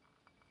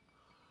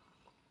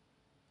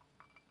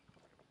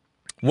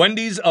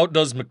 Wendy's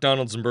outdoes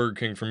McDonald's and Burger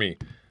King for me.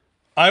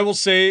 I will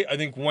say I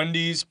think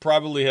Wendy's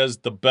probably has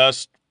the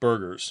best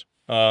burgers.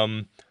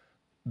 Their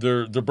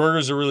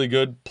burgers are really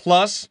good.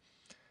 Plus,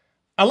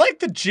 I like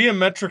the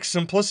geometric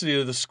simplicity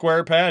of the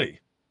square patty.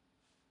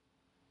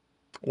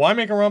 Why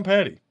make a round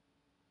patty?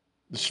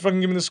 Just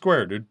fucking give me the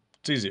square, dude.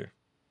 It's easier.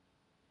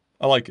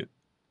 I like it.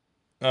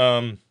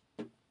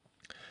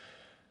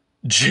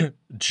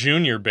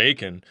 Junior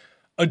bacon.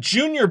 A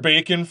junior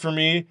bacon for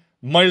me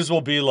might as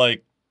well be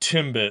like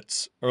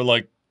Timbits or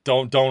like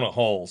donut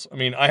holes. I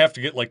mean, I have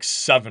to get like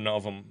 7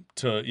 of them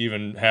to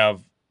even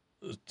have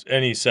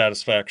any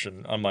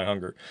satisfaction on my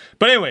hunger.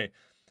 But anyway,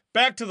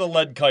 back to the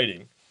lead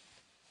kiting.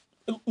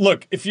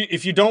 Look, if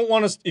you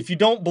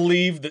don't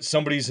believe that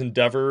somebody's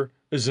endeavor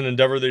is an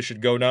endeavor they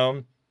should go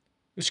down,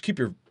 just keep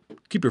your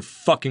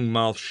fucking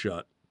mouth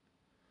shut.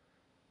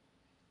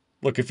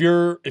 Look, if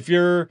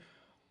you're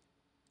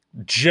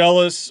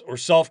jealous or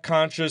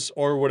self-conscious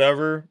or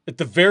whatever, at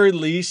the very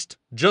least,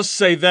 just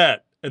say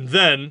that. And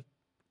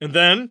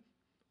then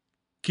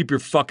keep your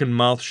fucking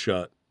mouth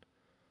shut.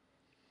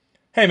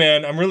 Hey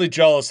man, I'm really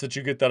jealous that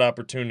you get that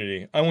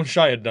opportunity. I wish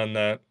I had done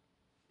that.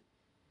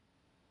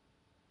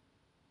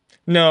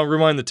 No,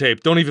 rewind the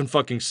tape. Don't even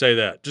fucking say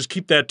that. Just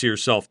keep that to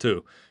yourself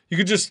too. You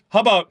could just,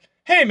 how about,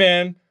 hey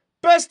man,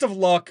 best of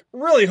luck.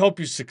 Really hope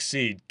you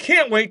succeed.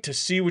 Can't wait to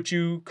see what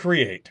you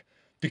create.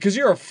 Because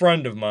you're a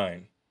friend of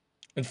mine.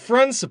 And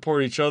friends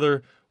support each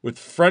other with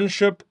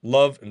friendship,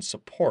 love, and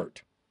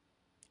support.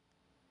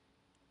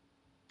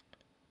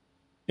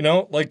 You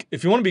know, like,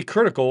 if you want to be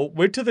critical,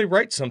 wait till they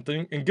write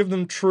something and give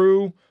them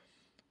true,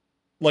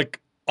 like,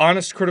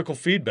 honest critical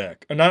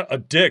feedback. And not a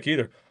dick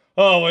either.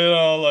 Oh, well, you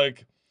know,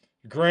 like,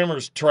 your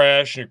grammar's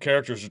trash and your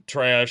characters are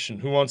trash and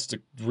who wants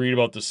to read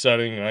about the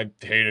setting and I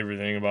hate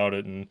everything about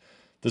it and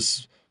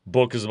this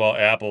book is about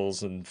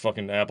apples and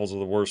fucking apples are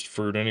the worst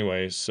fruit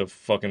anyway, so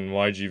fucking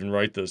why'd you even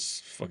write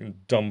this fucking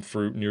dumb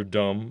fruit and you're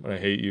dumb and I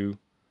hate you.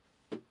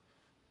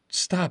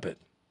 Stop it.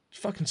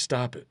 Fucking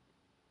stop it.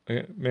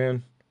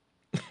 Man.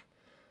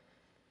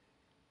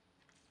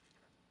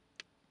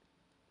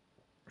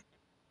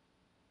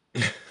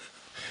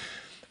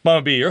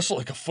 Mama B, you're also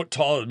like a foot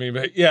taller than me,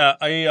 but yeah,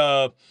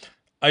 I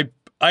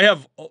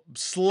have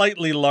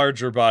slightly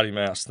larger body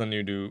mass than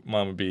you do,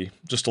 Mama B.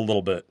 Just a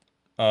little bit.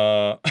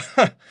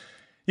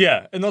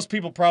 Yeah, and those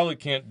people probably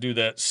can't do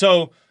that.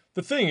 So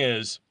the thing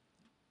is,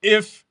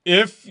 if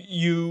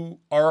you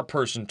are a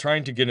person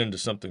trying to get into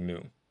something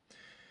new,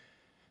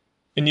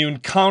 and you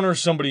encounter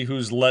somebody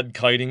who's lead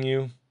kiting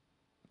you,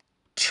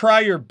 try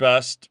your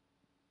best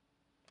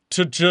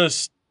to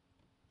just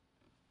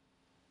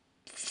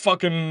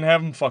fucking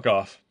have them fuck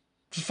off.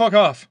 Just fuck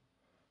off.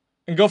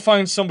 And go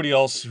find somebody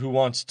else who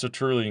wants to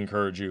truly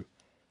encourage you.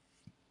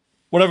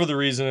 Whatever the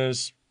reason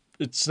is,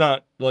 it's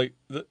not, like,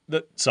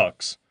 that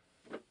sucks.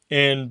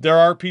 And there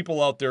are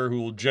people out there who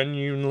will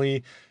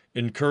genuinely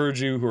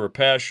encourage you, who are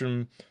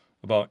passionate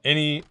about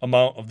any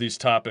amount of these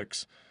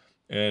topics.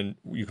 And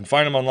you can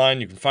find them online,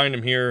 you can find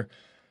them here.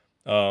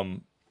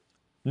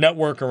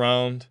 Network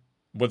around,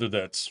 whether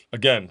that's,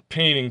 again,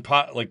 painting,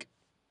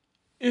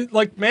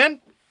 man,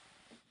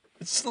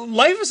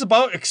 life is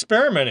about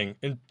experimenting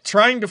and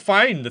trying to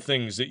find the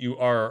things that you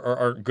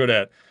are good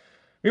at.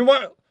 I mean,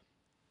 what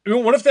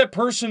if that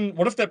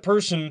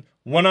person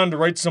went on to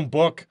write some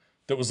book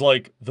that was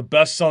like the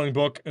best-selling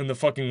book in the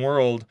fucking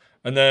world,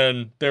 and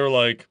then they were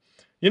like,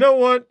 you know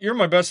what? You're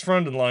my best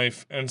friend in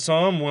life, and so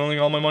I'm willing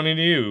all my money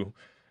to you.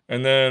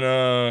 And then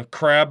a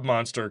crab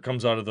monster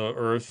comes out of the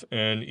earth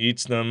and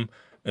eats them,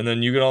 and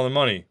then you get all the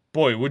money.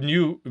 Boy, wouldn't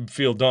you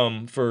feel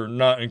dumb for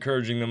not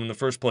encouraging them in the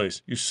first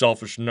place? You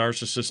selfish,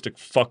 narcissistic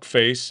fuck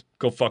face.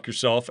 Go fuck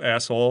yourself,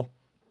 asshole.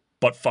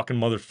 Butt fucking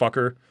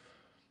motherfucker.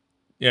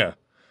 Yeah.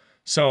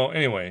 So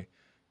anyway,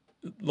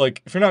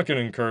 like, if you're not going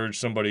to encourage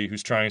somebody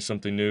who's trying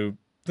something new,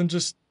 then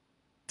just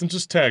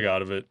tag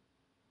out of it.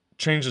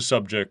 Change the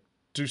subject.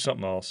 Do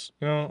something else.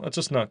 You know, that's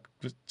just not,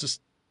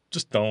 just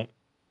don't.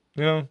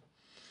 You know?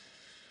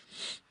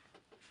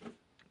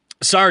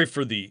 Sorry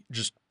for the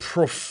just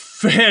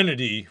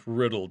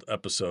profanity-riddled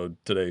episode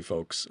today,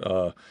 folks.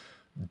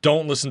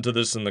 Don't listen to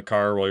this in the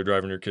car while you're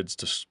driving your kids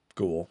to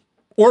school.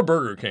 Or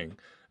Burger King.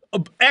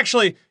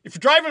 Actually, if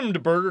you're driving them to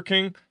Burger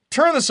King,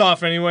 turn this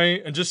off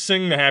anyway and just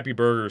sing the Happy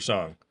Burger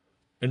song.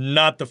 And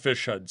not the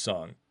fish head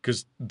song.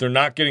 Because they're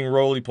not getting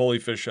roly-poly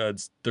fish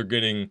heads. They're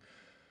getting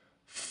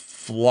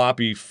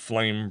floppy,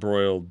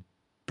 flame-broiled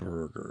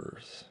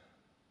burgers.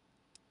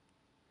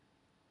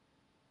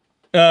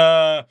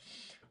 A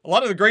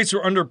lot of the greats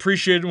were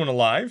underappreciated when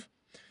alive.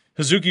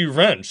 Hazuki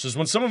Revenge says,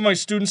 when some of my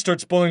students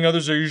start spoiling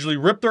others, I usually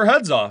rip their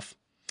heads off.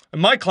 In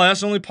my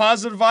class, only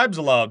positive vibes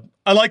allowed.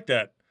 I like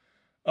that.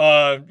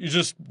 You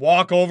just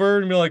walk over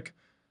and be like,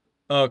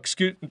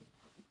 excuse...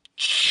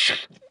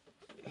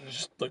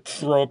 Just like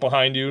throw it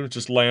behind you. It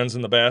just lands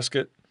in the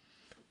basket.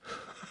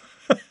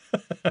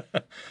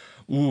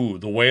 Ooh,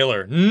 the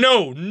whaler.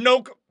 No.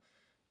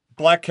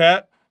 Black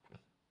cat.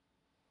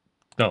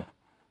 No.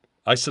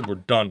 I said we're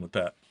done with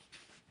that.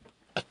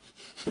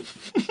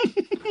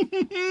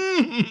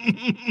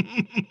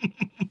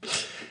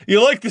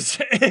 You like this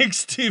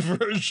angsty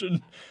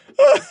version?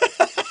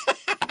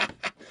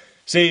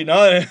 See, now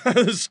that I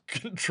have this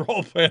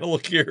control panel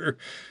here,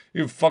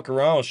 you fuck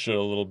around with shit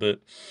a little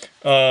bit.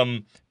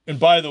 And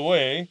by the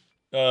way,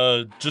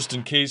 just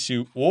in case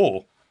you...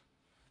 Whoa.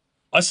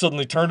 I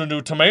suddenly turned into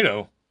a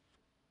tomato.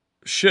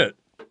 Shit.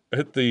 I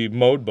hit the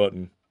mode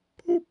button.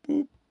 Boop,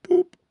 boop,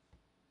 boop,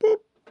 boop.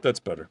 That's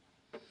better.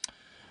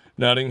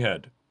 Nodding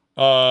head.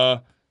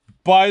 By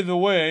the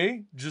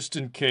way, just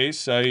in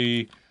case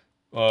I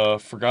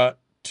forgot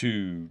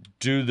to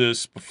do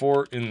this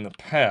before in the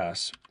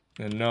past,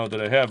 and now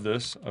that I have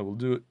this, I will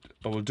do it.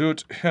 I will do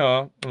it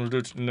here. I will do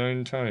it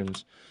 9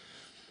 times.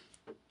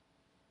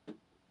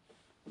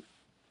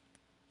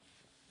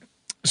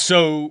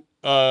 So,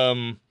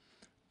 I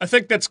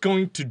think that's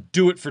going to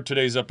do it for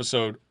today's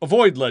episode.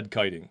 Avoid lead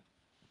kiting.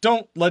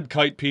 Don't lead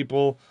kite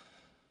people.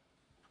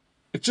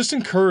 Just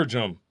encourage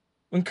them.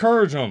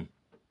 Encourage them.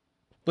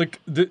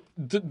 Like,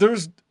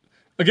 there's,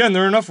 again,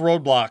 there are enough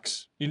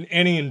roadblocks in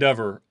any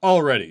endeavor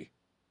already.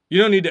 You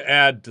don't need to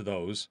add to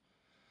those.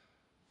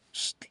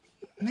 Just,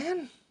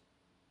 man,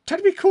 try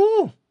to be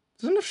cool.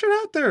 There's enough shit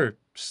out there.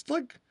 Just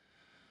like,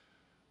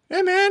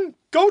 hey man,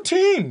 go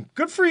team.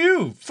 Good for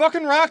you.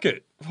 Fucking rock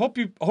it. I hope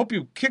you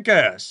kick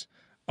ass.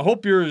 I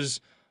hope you're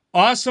as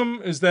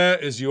awesome as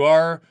that as you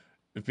are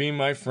at being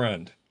my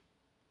friend.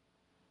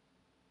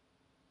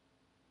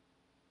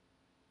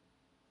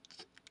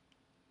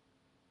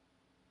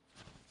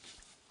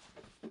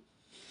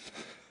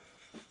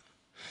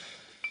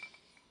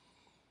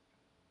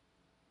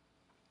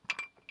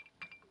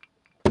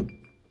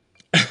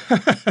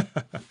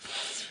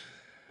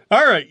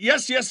 All right.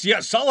 Yes.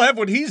 I'll have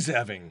what he's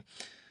having.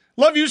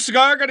 Love you,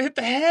 cigar. Gotta hit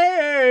the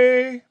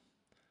hey.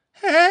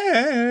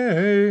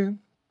 Hey.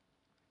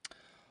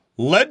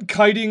 Lead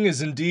kiting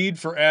is indeed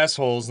for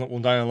assholes that will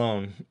die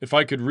alone. If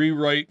I could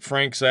rewrite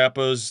Frank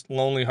Zappa's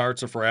Lonely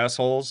Hearts Are for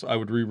Assholes, I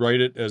would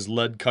rewrite it as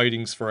lead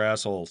kiting's for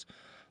assholes.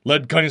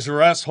 Lead kiting's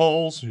for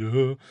assholes.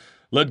 Yeah.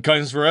 Lead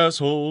kiting's for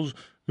assholes.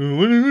 What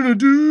are you gonna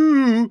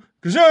do?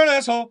 'Cause you're an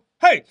asshole.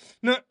 Hey.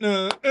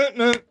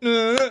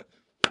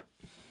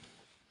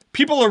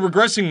 People are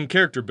regressing in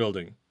character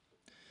building.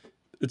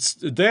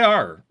 They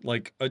are.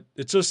 Like,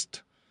 it's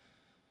just...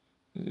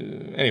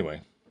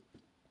 anyway.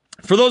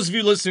 For those of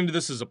you listening to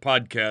this as a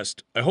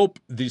podcast, I hope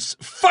this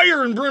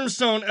fire and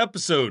brimstone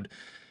episode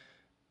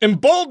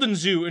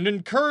emboldens you and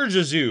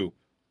encourages you.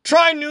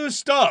 Try new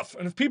stuff.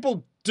 And if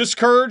people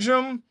discourage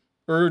you,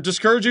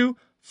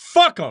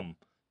 fuck them.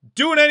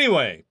 Do it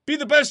anyway. Be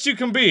the best you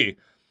can be.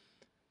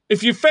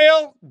 If you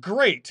fail,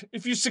 great.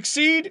 If you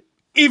succeed,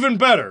 even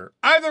better.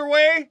 Either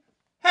way,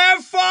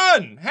 have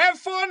fun. Have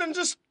fun and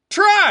just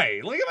try.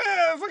 Like,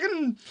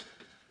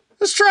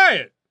 let's try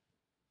it.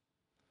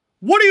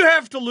 What do you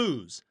have to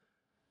lose?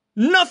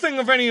 Nothing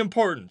of any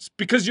importance,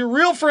 because your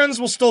real friends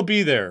will still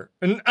be there.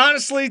 And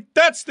honestly,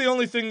 that's the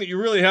only thing that you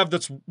really have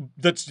that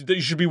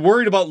you should be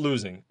worried about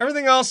losing.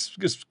 Everything else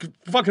is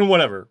fucking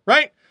whatever,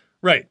 right?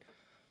 Right.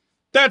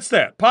 That's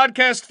that.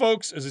 Podcast,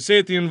 folks, as I say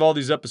at the end of all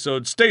these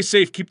episodes, stay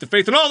safe, keep the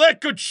faith, and all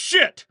that good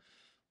shit.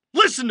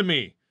 Listen to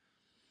me.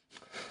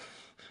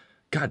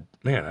 God,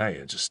 man,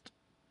 I just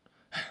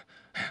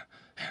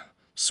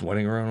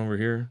sweating around over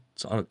here.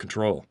 It's out of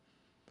control.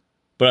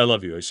 But I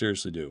love you. I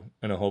seriously do.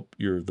 And I hope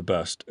you're the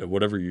best at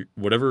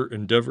whatever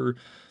endeavor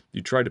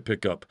you try to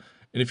pick up.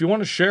 And if you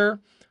want to share,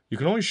 you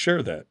can always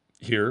share that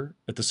here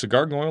at the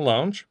Cigar Going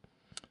Lounge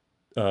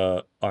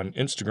on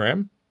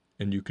Instagram.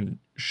 And you can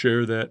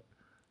share that.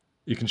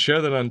 You can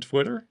share that on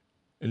Twitter.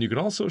 And you can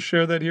also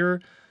share that here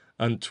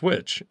on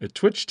Twitch at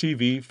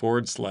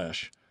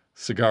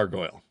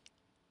twitch.tv/cigargoyle.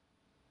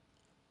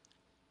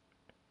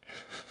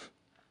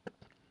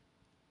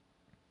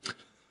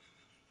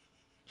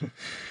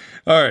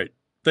 All right.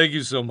 Thank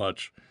you so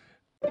much.